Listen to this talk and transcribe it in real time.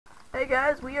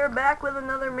guys, we are back with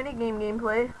another minigame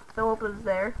gameplay. Philip is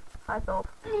there. Hi, Philip.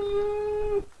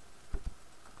 You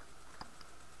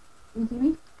see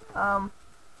me?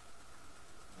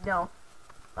 No.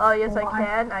 Oh, yes, Oh,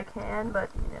 I can, but,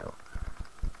 you know.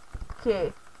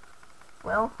 Okay.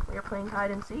 Well, we are playing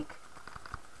hide and seek.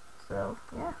 So,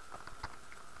 yeah.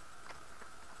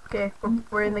 Okay,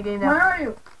 we're in the game now. Where are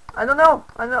you? I don't know.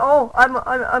 Oh, I'm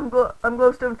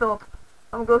Glowstone Philip.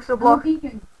 I'm Glowstone Block.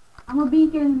 I'm a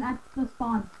beacon at the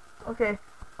spawn. Okay,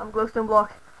 I'm Glowstone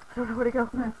Block. I don't know where to go.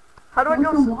 Okay. How do I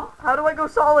Glowstone go? Block? How do I go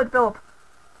solid, Philip?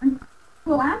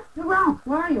 Around?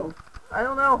 Where are you? I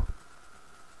don't know.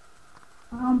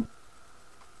 Um,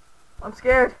 I'm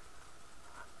scared.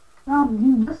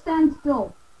 you just stand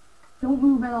still. Don't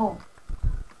move at all.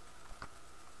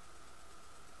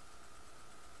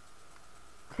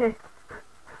 Okay.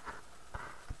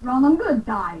 Ron, I'm gonna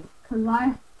die. Cause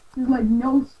there's like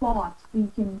no spots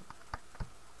beacon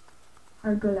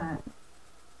are good at.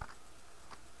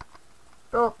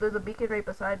 Philip, there's a beacon right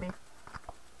beside me.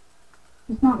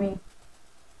 It's not me.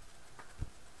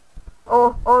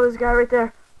 Oh, there's a guy right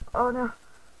there. Oh no.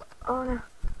 Oh no.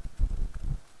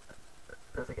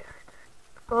 There's a guy right there.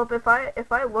 Philip,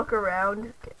 if I look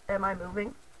around, am I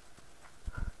moving?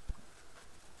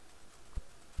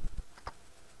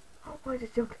 Oh, I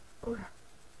just jumped. Oh, God.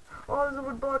 Oh, there's a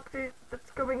wood block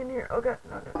that's coming in here. Oh god,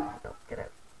 no, get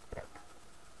out.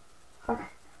 Okay.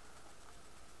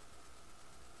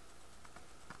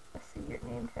 I see your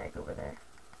name tag over there.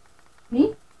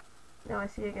 Me? No, I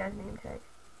see a guy's name tag.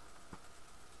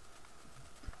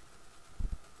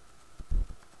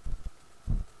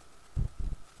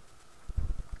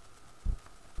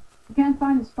 I can't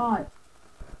find a spot.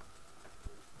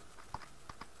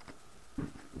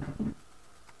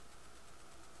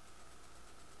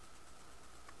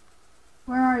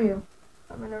 Where are you?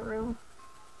 I'm in a room.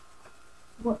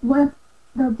 What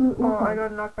the blue? Oh, I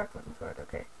got a knockback with my sword.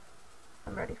 Okay.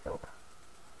 I'm ready, Philip.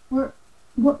 What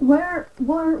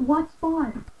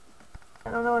spot? I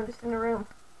don't know, I'm just in a room.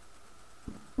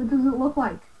 What does it look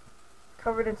like?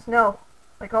 Covered in snow.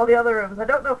 Like all the other rooms. I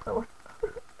don't know, Philip.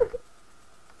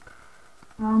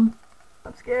 I'm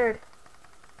scared.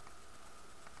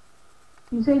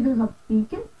 You say there's a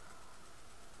beacon?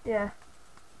 Yeah.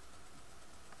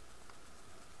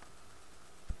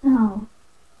 No.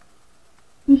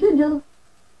 You should just,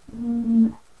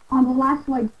 on the last,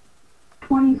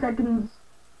 20 seconds,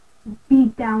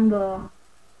 beat down the,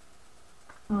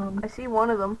 I see one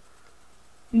of them.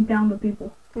 beat down the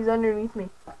people. He's underneath me.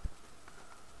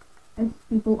 It's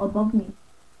people above me.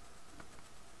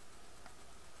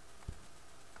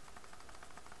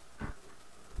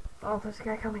 Oh, there's a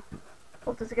guy coming.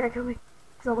 Oh, there's a guy coming.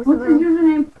 He's almost What's in the his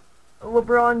room. username?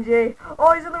 LeBron J.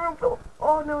 Oh, he's in the room, Philip.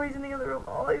 Oh, no, he's in the other room.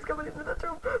 Oh, he's coming into this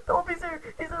room. Philip, he's here.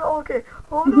 He's in. Oh, okay.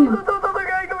 Oh, no, another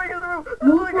guy coming in the room.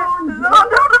 Another guy.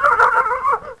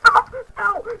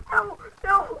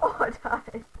 No. Oh, I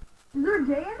died. Is there a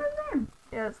J in his name?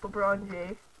 Yeah, it's LeBron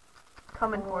J.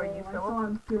 Coming for you, I Philip. saw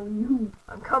him kill you.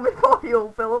 I'm coming for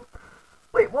you, Philip.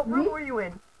 Wait, what room Me? were you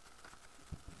in?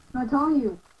 I'm not telling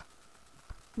you.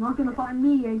 You're not gonna find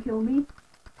me and kill me.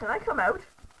 Can I come out?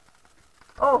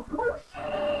 Oh. Oh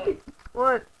shit!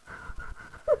 What?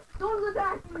 Someone's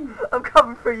attacked me! I'm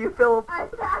coming for you, Philip. I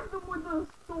attacked him with a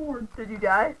sword. Did you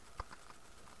die?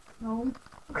 No.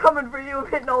 I'm coming for you.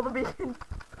 I'm hitting all the beacons.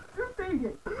 You're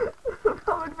thinking. I'm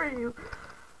coming for you.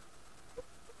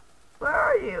 Where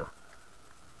are you?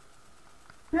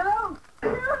 Get out!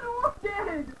 You're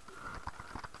dead!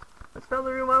 That's not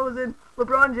the room I was in.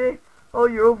 LeBron J. Oh,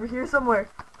 you're over here somewhere.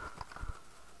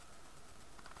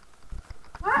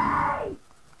 Hey!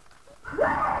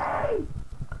 Hey!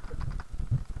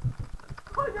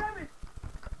 Oh, damn it!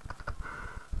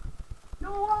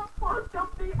 No, I fucked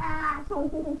up the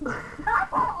asshole!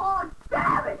 Oh,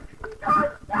 damn it!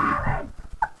 God damn it!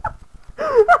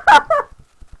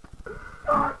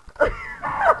 God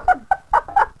damn it!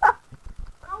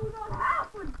 I was on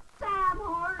half with Sam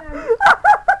Harden!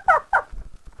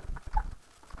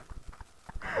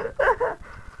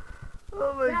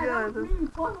 Oh my Yeah, god. that was me,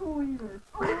 fucking leader.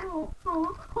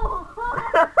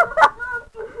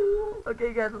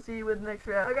 Okay guys, we'll see you in the next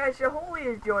round. Okay guys, Shaholi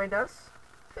has joined us.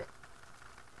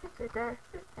 Right there.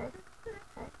 Hey.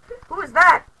 Who is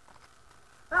that?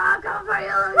 Ah, come for you!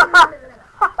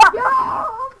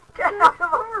 Yo! Get out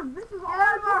of our This is Woohoo!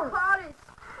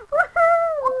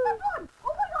 Oh my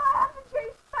god, I have to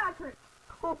chase Patrick!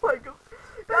 Oh my god.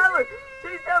 Tyler,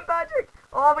 chase down Patrick.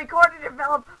 Oh, we cornered him,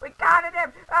 Philip. We got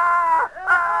him. Ah!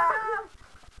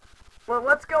 Well,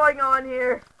 what's going on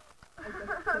here?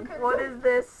 What is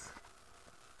this?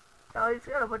 Oh, he's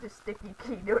got a bunch of sticky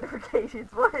key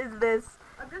notifications. What is this?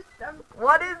 I'm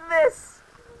What is this?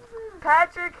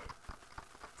 Patrick!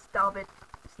 Stop it.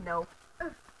 No.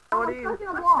 What are I'm you? stuck in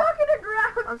a I'm block. stuck in a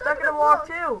ground. I'm stuck in a log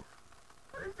too.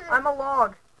 What is this? I'm a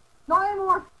log. Not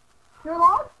anymore. You're a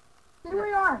log? Stay where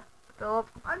you are. Philip.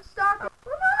 I'm stuck.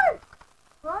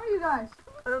 Where are you guys?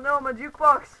 I don't know. I'm a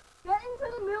jukebox. Get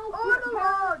into the middle. Oh, the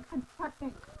log. Touch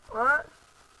me. What?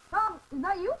 Tom, is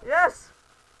that you? Yes.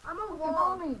 I'm a log.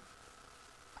 Follow me.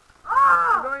 I'm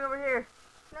Ah! going over here.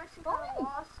 Connection kind of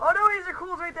lost. Oh no, Azer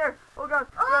Cool's right there. Oh god.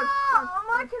 Run, run,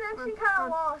 my run, connection run, kind of run,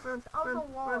 lost. Run, I was run,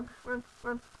 a log. run,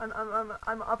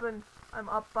 run, run. I'm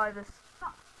up by this.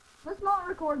 Let's not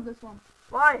record this one.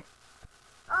 Why?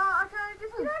 I kind of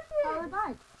disconnected. Tyler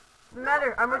died. Doesn't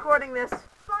matter. I'm recording this.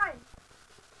 Fine.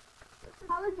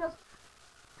 Tyler just.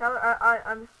 Tyler,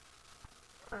 I'm.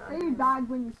 Say you died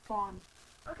when you spawned.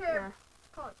 Okay. Yeah.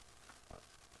 Pause.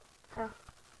 Yeah.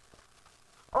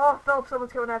 Oh, Philip,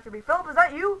 someone's coming after me. Philip, is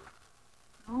that you?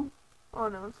 No. Oh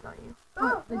no, it's not you.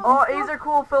 Oh, Oh, Azer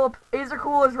Cool, Philip. Azer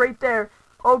Cool is right there.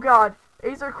 Oh god.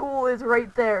 Azer Cool is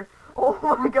right there. Oh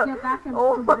my god.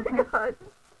 Oh my god.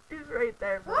 She's right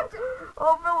there, Philip.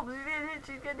 Oh, Philip, she's getting hit.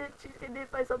 She's getting hit. She's getting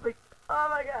hit by something. Oh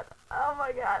my god. Oh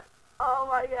my god. Oh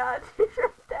my god. She's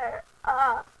right there.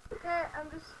 Okay,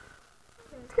 I'm just.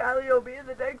 Kylie will be in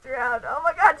the next round. Oh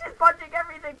my god, she's punching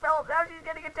everything, Philip. Now she's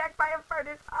getting attacked by a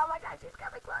furnace. Oh my god, she's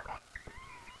coming for me.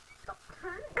 Stop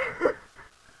turning.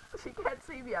 She can't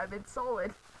see me. I'm in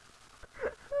solid.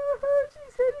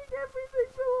 She's hitting everything,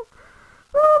 Philip.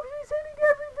 Philip, she's hitting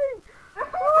everything.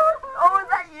 Oh, is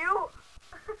that you?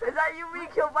 Is that you being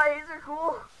killed by Azer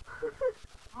Cool?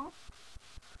 Oh.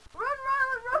 Run,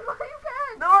 Rylan, run while you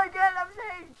can. No, I can't. I'm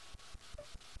safe.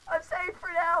 I'm safe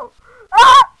for now.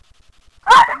 Ah!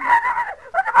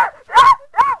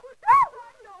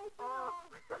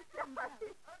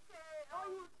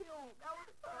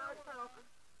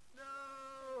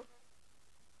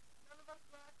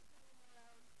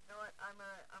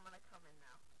 I'm gonna come in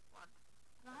now. What?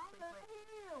 I can't hear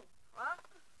you. What?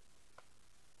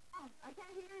 I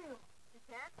can't hear you. You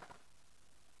can't?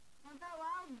 Not that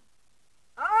loud.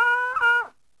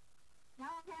 Ah!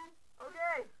 Now I can.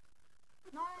 Okay.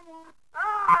 Not anymore.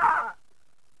 Ah!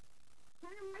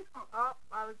 Turn your mic off. Oh,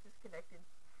 I was disconnected.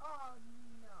 Oh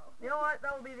no. You know what?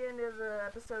 That will be the end of the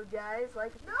episode, guys.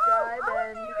 Like and No, subscribe, I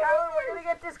and wanna Tyler, we're gonna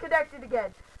get disconnected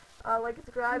again. Like and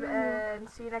subscribe, and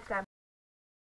see you next time.